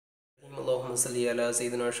اللهم صل على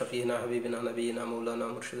سيدنا شفيعنا حبيبنا نبينا مولانا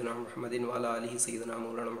مرشدنا محمد وعلى آله سيدنا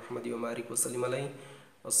مولانا محمد وبارك وسلم عليه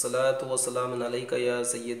والصلاة والسلام عليك يا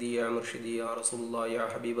سيدي يا مرشدي يا رسول الله يا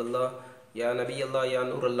حبيب الله يا نبي الله يا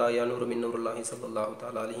نور الله يا نور من نور الله صلى الله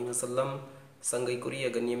تعالى عليه وسلم சங்கைக்குரிய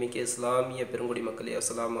கண்ணியமிக்க இஸ்லாமிய பெருங்குடி மக்களே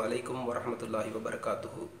அஸ்ஸலாமு அலைக்கும் வரஹ்மத்துல்லாஹி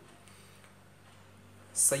வபரகாத்துஹு.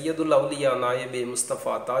 சையதுல் அவுலியா நாயபே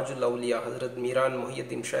முஸ்தபா தாஜுல் அவுலியா ஹஜரத் மீரான்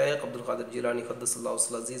முஹியத்தீன் ஷேக் அப்துல் காதிர் ஜிலானி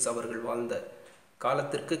கத்தஸல்லாஹு அஸீஸ் அவர்கள் வாழ்ந்த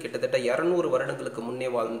காலத்திற்கு கிட்டத்தட்ட 200 வருடங்களுக்கு முன்னே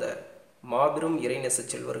வாழ்ந்த மாபெரும் இறைநேச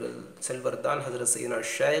செல்வர் தான் ஹஜரத் சையதுனா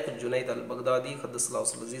ஷேக் ஜுனைத் அல் பக்தாதி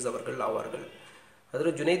கத்தஸல்லாஹு அஸீஸ் அவர்கள் ஆவார்கள்.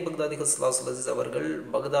 ஹஜரத் ஜுனைத் பக்தாதி கத்தஸல்லாஹு அஸீஸ் அவர்கள்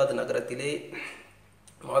பக்தாத் நகரத்திலே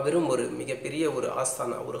மாபெரும் ஒரு மிகப்பெரிய ஒரு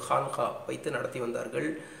ஆஸ்தானா ஒரு ஹான்கா வைத்து நடத்தி வந்தார்கள்.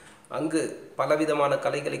 அங்கு பலவிதமான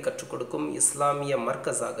கலைகளை கற்றுக் கொடுக்கும் இஸ்லாமிய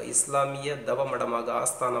மர்கஸாக இஸ்லாமிய தவமடமாக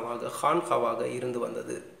ஆஸ்தானமாக ஹான்காவாக இருந்து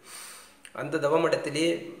வந்தது. அந்த தவமடத்திலே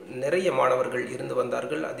நிறைய மாணவர்கள் இருந்து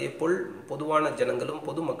வந்தார்கள். அதே போல் பொதுவான ஜனங்களும்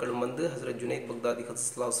பொதுமக்களும் வந்து ஹஜரத் ஜுனைத் பக்தாதி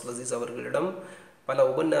கத்தஸல்லாஹு அஸீஸ் அவர்களிடம் பல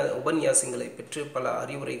உபன்யாசங்களை பெற்று பல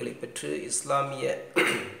அறிவுரைகளை பெற்று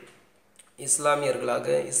இஸ்லாமியர்களாக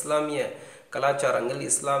இஸ்லாமிய கலாச்சாரங்கள்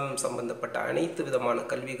இஸ்லாம் சம்பந்தப்பட்ட அனைத்து விதமான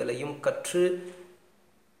கல்விகளையும் கற்று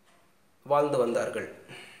வாழ்ந்து வந்தார்கள்.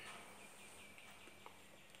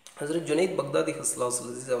 ஹஜ்ரத் ஜுனைத் பக்தாதி கத்தஸல்லாஹு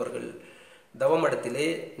அஸீஸ் அவர்கள் தவமடத்திலே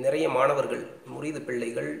நிறைய மாணவர்கள் முரீது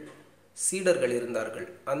பிள்ளைகள் சீடர்கள் இருந்தார்கள்.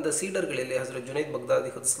 அந்த சீடர்களிலே ஹஜ்ரத் ஜுனைத்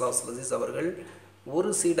பக்தாதி கத்தஸல்லாஹு அஸீஸ் அவர்கள்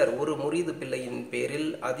ஒரு முரீது பிள்ளையின் பேரில்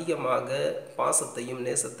அதிகமாக பாசத்தையும்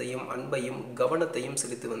நேசத்தையும் அன்பையும் கவனத்தையும்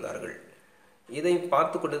செலுத்தி வந்தார்கள். இதை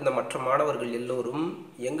பார்த்து கொண்டிருந்த மற்ற மாணவர்கள் எல்லோரும்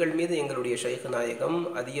எங்கள் மீது எங்களுடைய ஷைக் நாயகம்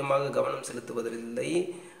அதிகமாக கவனம் செலுத்துவதில்லை,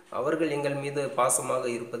 அவர்கள் எங்கள் மீது பாசமாக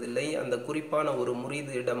இருப்பதில்லை, அந்த குறிப்பான ஒரு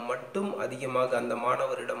முரீதிடம் மட்டும் அதிகமாக அந்த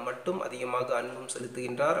மாணவரிடம் மட்டும் அதிகமாக அன்பும்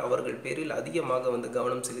செலுத்துகின்றார், அவர்கள் பேரில் அதிகமாக வந்து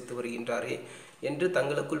கவனம் செலுத்தி வருகின்றாரே என்று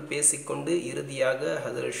தங்களுக்குள் பேசிக்கொண்டு இறுதியாக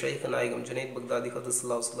ஹஜ்ரத் ஷைக் நாயகம் ஜுனைத் பக்தாதி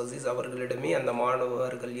கத்தஸல்லாஹு அஸீஸ் அவர்களிடமே அந்த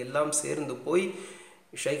மாணவர்கள் எல்லாம் சேர்ந்து போய்,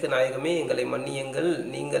 ஷைக் நாயகமே எங்களை மன்னியுங்கள்,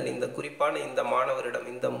 நீங்கள் இந்த குறிப்பான இந்த மாணவரிடம்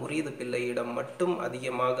இந்த முரீது பிள்ளையிடம் மட்டும்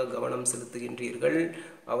அதிகமாக கவனம் செலுத்துகின்றீர்கள்,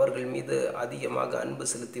 அவர்கள் மீது அதிகமாக அன்பு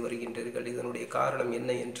செலுத்தி வருகின்றீர்கள், இதனுடைய காரணம்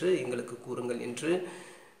என்ன என்று எங்களுக்கு கூறுங்கள் என்று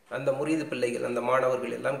அந்த முரீது பிள்ளைகள் அந்த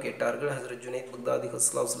மாணவர்கள் எல்லாம் கேட்டார்கள். ஹஜ்ரத் ஜுனைத் பக்தாதி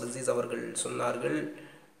கத்தஸல்லாஹு அஸீஸ் அவர்கள் சொன்னார்கள்,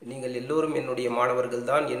 நீங்கள் எல்லோரும் என்னுடைய மாணவர்கள்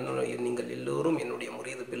தான், நீங்கள் எல்லோரும் என்னுடைய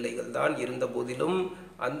முரீது பிள்ளைகள் தான், இருந்த போதிலும்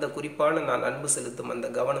அந்த குறிப்பான நான் அன்பு செலுத்தும் அந்த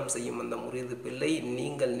கவனம் செய்யும் அந்த முரீது பிள்ளை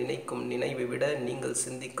நீங்கள் நினைக்கும் நினைவை விட நீங்கள்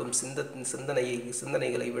சிந்திக்கும்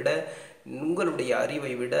சிந்தனைகளை விட உங்களுடைய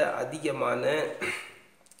அறிவை விட அதிகமான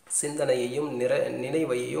சிந்தனையையும்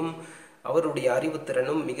நினைவையும் அவருடைய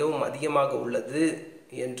அறிவுத்திறனும் மிகவும் அதிகமாக உள்ளது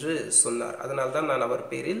என்று சொன்னார். அதனால்தான் நான் அவர்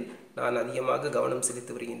பேரில் நான் அதிகமாக கவனம்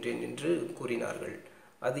செலுத்தி வருகின்றேன் என்று கூறினார்கள்.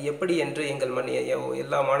 அது எப்படி என்று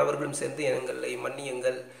எல்லா மாணவர்களும் சேர்ந்து எங்களை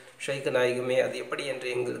மன்னியுங்கள் ஷைக் நாயகமே, அது எப்படி என்று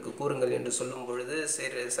எங்களுக்கு கூறுங்கள் என்று சொல்லும் பொழுது,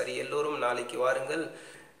 சரி எல்லோரும் நாளைக்கு வாருங்கள்,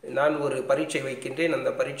 நான் ஒரு பரீட்சை வைக்கின்றேன், அந்த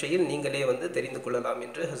பரீட்சையில் நீங்களே வந்து தெரிந்து கொள்ளலாம்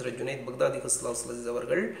என்று ஹஜ்ரத் ஜுனைத் பக்தாதி கத்தஸல்லாஹு அஸீஸ்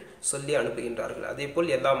அவர்கள் சொல்லி அனுப்புகின்றார்கள். அதே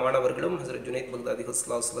போல் எல்லா மாணவர்களும் ஹஜ்ரத் ஜுனைத் பக்தாதி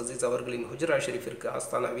கத்தஸல்லாஹு அஸீஸ் அவர்களின் ஹுஜ்ரா ஷெரீஃபிற்கு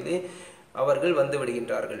ஆஸ்தானாவிலே அவர்கள் வந்து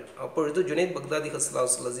விடுகின்றார்கள். அப்பொழுது ஜுனைத் பக்தாதி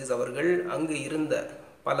கத்தஸல்லாஹு அஸீஸ் அவர்கள் அங்கு இருந்த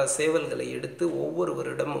பல சேவல்களை எடுத்து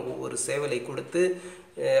ஒவ்வொருவரிடம் ஒவ்வொரு சேவலை கொடுத்து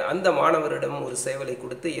அந்த மாணவரிடம் ஒரு சேவலை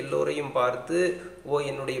கொடுத்து எல்லோரையும் பார்த்து, ஓ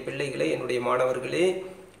என்னுடைய பிள்ளைகளே என்னுடைய மாணவர்களே,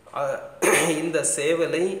 இந்த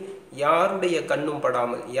சேவலை யாருடைய கண்ணும்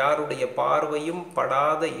படாமல் யாருடைய பார்வையும்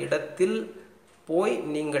படாத இடத்தில் போய்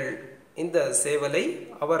நீங்கள் இந்த சேவலை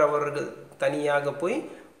அவரவர்கள் தனியாக போய்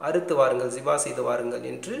அறுத்து வாருங்கள், ஜிபா செய்து வாருங்கள்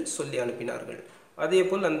என்று சொல்லி அனுப்பினார்கள். அதே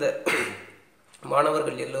போல் அந்த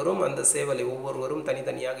மாணவர்கள் எல்லோரும் அந்த சேவலை ஒவ்வொருவரும்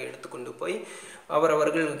தனித்தனியாக எடுத்துக்கொண்டு போய்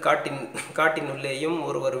அவரவர்கள் காட்டின் உள்ளேயும்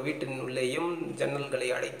ஒருவர் வீட்டின் உள்ளேயும் ஜன்னல்களை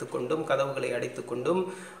அடைத்து கொண்டும் கதவுகளை அடைத்து கொண்டும்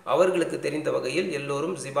அவர்களுக்கு தெரிந்த வகையில்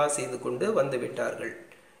எல்லோரும் ஜிபா செய்து கொண்டு வந்து விட்டார்கள்.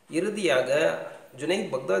 இறுதியாக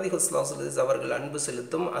ஜுனைத் பக்தாதி கத்தஸல்லாஹு அஸீஸ் அவர்கள் அன்பு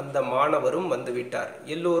செலுத்தும் அந்த மாணவரும் வந்து விட்டார்.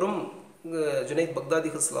 எல்லோரும் ஜுனைத் பக்தாதி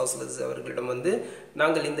கத்தஸல்லாஹு அஸீஸ் அவர்களிடம் வந்து,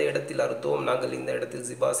 நாங்கள் இந்த இடத்தில் அறுத்தோம், நாங்கள் இந்த இடத்தில்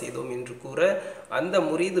ஜிபா செய்தோம் என்று கூற, அந்த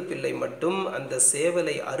முரீது பிள்ளை மட்டும் அந்த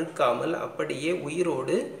சேவலை அறுக்காமல் அப்படியே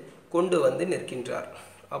உயிரோடு கொண்டு வந்து நிற்கின்றார்.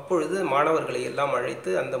 அப்பொழுது மாணவர்களை எல்லாம்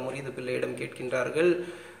அழைத்து அந்த முரீது பிள்ளையிடம் கேட்கின்றார்கள்,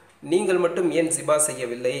 நீங்கள் மட்டும் ஏன் ஜிபா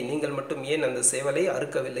செய்யவில்லை, நீங்கள் மட்டும் ஏன் அந்த சேவலை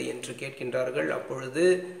அறுக்கவில்லை என்று கேட்கின்றார்கள். அப்பொழுது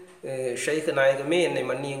ஷைக் நாயகமே என்னை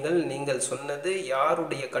மன்னியுங்கள், நீங்கள் சொன்னது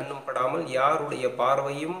யாருடைய கண்ணும் படாமல் யாருடைய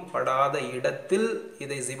பார்வையும் படாத இடத்தில்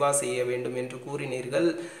இதை ஜிபா செய்ய வேண்டும் என்று கூறினீர்கள்,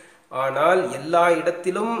 ஆனால் எல்லா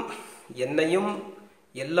இடத்திலும் என்னையும்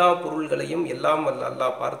எல்லா பொருள்களையும் எல்லாம் வல்ல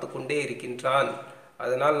அல்லாஹ் பார்த்து கொண்டே இருக்கின்றான்,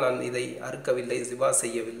 அதனால் நான் இதை அறுக்கவில்லை, ஜிபா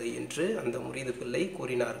செய்யவில்லை என்று அந்த முரீது பிள்ளை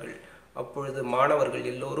கூறினார்கள். அப்பொழுது மாணவர்கள்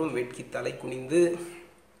எல்லோரும் வெட்கி தலை குனிந்து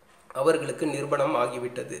அவர்களுக்கு நிர்பணம்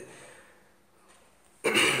ஆகிவிட்டது.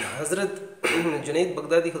 ஹஸ்ரத் ஜுனைத்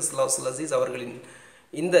பக்தாதி ஹுஸ்லாசுல் அசீஸ் அவர்களின்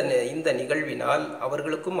இந்த நிகழ்வினால்,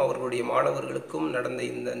 அவர்களுக்கும் அவர்களுடைய மாணவர்களுக்கும் நடந்த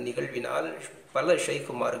இந்த நிகழ்வினால் பல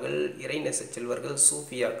ஷைகுமார்கள், இறைநேச செல்வர்கள்,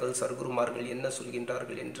 சூஃபியாக்கள், சர்க்குருமார்கள் என்ன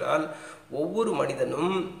சொல்கின்றார்கள் என்றால், ஒவ்வொரு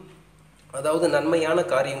மனிதனும் அதாவது நன்மையான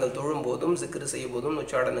காரியங்கள் தொழும்போதும், சிக்ரு செய்யும் போதும்,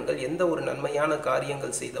 உச்சாடனங்கள், எந்த ஒரு நன்மையான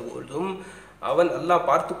காரியங்கள் செய்த போதும் அவன் அல்லாஹ்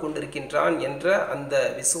பார்த்து கொண்டிருக்கின்றான் என்ற அந்த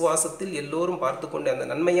விசுவாசத்தில் எல்லோரும் பார்த்து கொண்டு, அந்த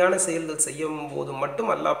நன்மையான செயல்கள் செய்யும் போது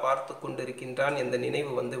மட்டும் அல்லாஹ் பார்த்து கொண்டிருக்கின்றான் என்ற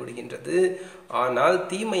நினைவு வந்து விடுகின்றது. ஆனால்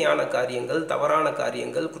தீமையான காரியங்கள், தவறான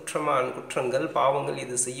காரியங்கள், குற்றங்கள், பாவங்கள்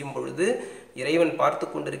இது செய்யும் பொழுது இறைவன் பார்த்து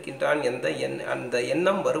கொண்டிருக்கின்றான் அந்த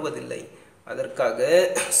எண்ணம் வருவதில்லை. அதற்காக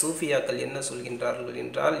சூஃபியாக்கள் என்ன சொல்கின்றார்கள்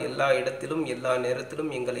என்றால், எல்லா இடத்திலும் எல்லா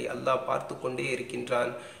நேரத்திலும் எங்களை அல்லாஹ் பார்த்து கொண்டே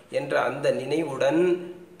இருக்கின்றான் என்ற அந்த நினைவுடன்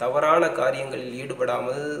தவறான காரியங்களில்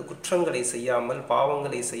ஈடுபடாமல், குற்றங்களை செய்யாமல்,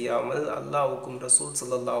 பாவங்களை செய்யாமல், அல்லாஹ்வுக்கும் ரசூல்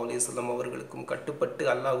ஸல்லல்லாஹு அலைஹி வஸல்லம் அவர்களுக்கும் கட்டுப்பட்டு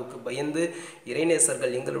அல்லாஹ்வுக்கு பயந்து,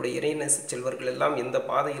 இறைநேசர்கள், எங்களுடைய இறைநேச செல்வர்கள் எல்லாம் எந்த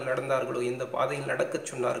பாதையில் நடந்தார்களோ, எந்த பாதையில் நடக்கச்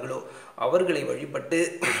சொன்னார்களோ அவர்களை வழிபட்டு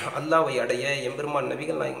அல்லாஹ்வை அடைய, எம்பெருமான்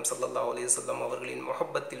நபிகள் நாயகம் ஸல்லல்லாஹு அலைஹி வஸல்லம் அவர்களின்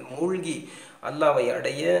முஹப்பத்தில் மூழ்கி அல்லாஹ்வை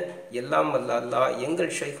அடைய எல்லாம் வல்ல அல்லாஹ்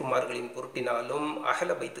எங்கள் ஷைகுமார்களின் பொருட்டினாலும்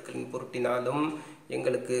அஹ்ல பைத்துக்களின் பொருட்டினாலும்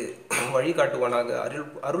எங்களுக்கு வழிகாட்டுவானாக,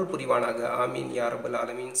 அருள் புரிவானாக. ஆமீன் யா ரப்பல்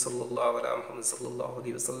ஆலமீன். ஸல்லல்லாஹு அலா முஹம்மது ஸல்லல்லாஹு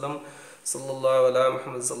அலைஹி வஸல்லம், ஸல்லல்லாஹு அலா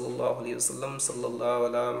முஹம்மது ஸல்லல்லாஹு அலைஹி வஸல்லம், ஸல்லல்லாஹு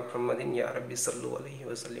அலா முஹம்மதின் யா ரப்பி ஸல்லு அலைஹி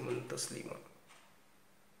வஸல்லிம் தஸ்லீமா.